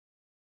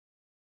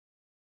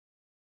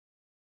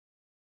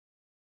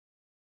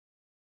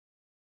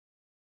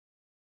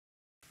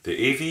The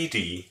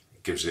AVD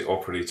gives the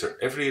operator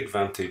every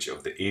advantage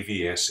of the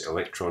AVS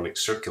electronic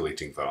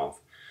circulating valve,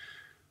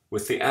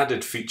 with the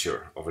added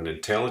feature of an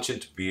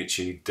intelligent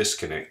BHA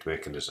disconnect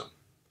mechanism.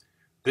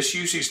 This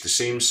uses the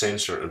same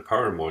sensor and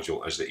power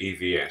module as the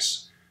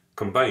AVS,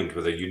 combined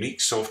with a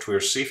unique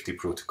software safety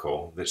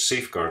protocol that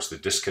safeguards the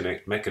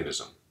disconnect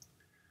mechanism.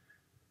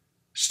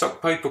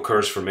 Stuck pipe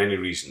occurs for many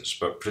reasons,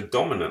 but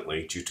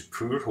predominantly due to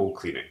poor hole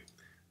cleaning.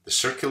 The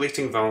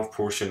circulating valve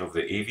portion of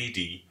the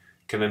AVD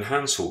can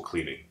enhance hole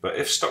cleaning, but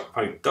if stuck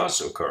pipe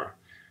does occur,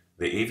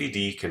 the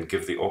AVD can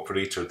give the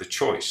operator the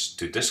choice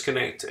to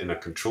disconnect in a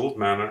controlled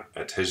manner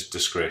at his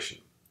discretion.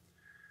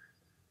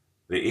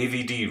 The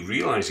AVD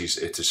realizes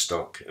it is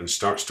stuck and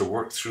starts to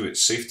work through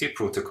its safety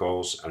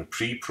protocols and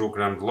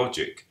pre-programmed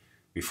logic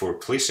before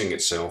placing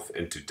itself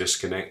into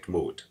disconnect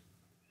mode.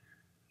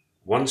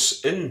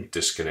 Once in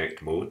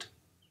disconnect mode,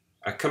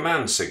 a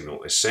command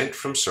signal is sent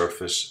from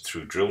surface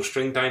through drill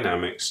string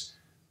dynamics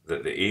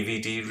that the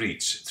AVD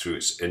reads through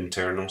its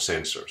internal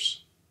sensors.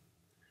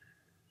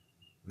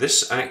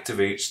 This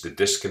activates the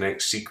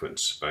disconnect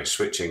sequence by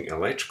switching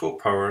electrical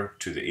power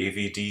to the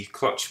AVD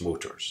clutch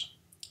motors.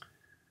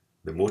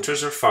 The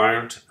motors are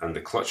fired and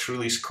the clutch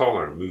release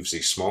collar moves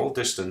a small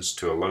distance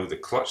to allow the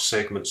clutch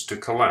segments to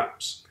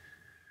collapse,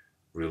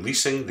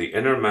 releasing the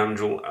inner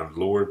mandrel and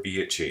lower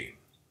BHA.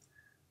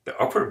 The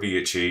upper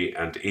BHA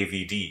and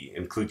AVD,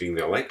 including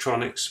the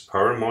electronics,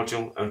 power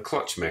module and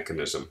clutch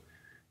mechanism,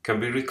 can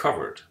be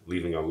recovered,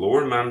 leaving a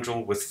lower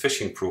mandrel with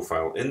fishing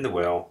profile in the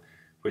well,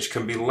 which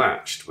can be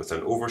latched with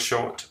an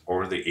overshot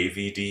or the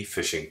AVD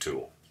fishing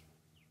tool.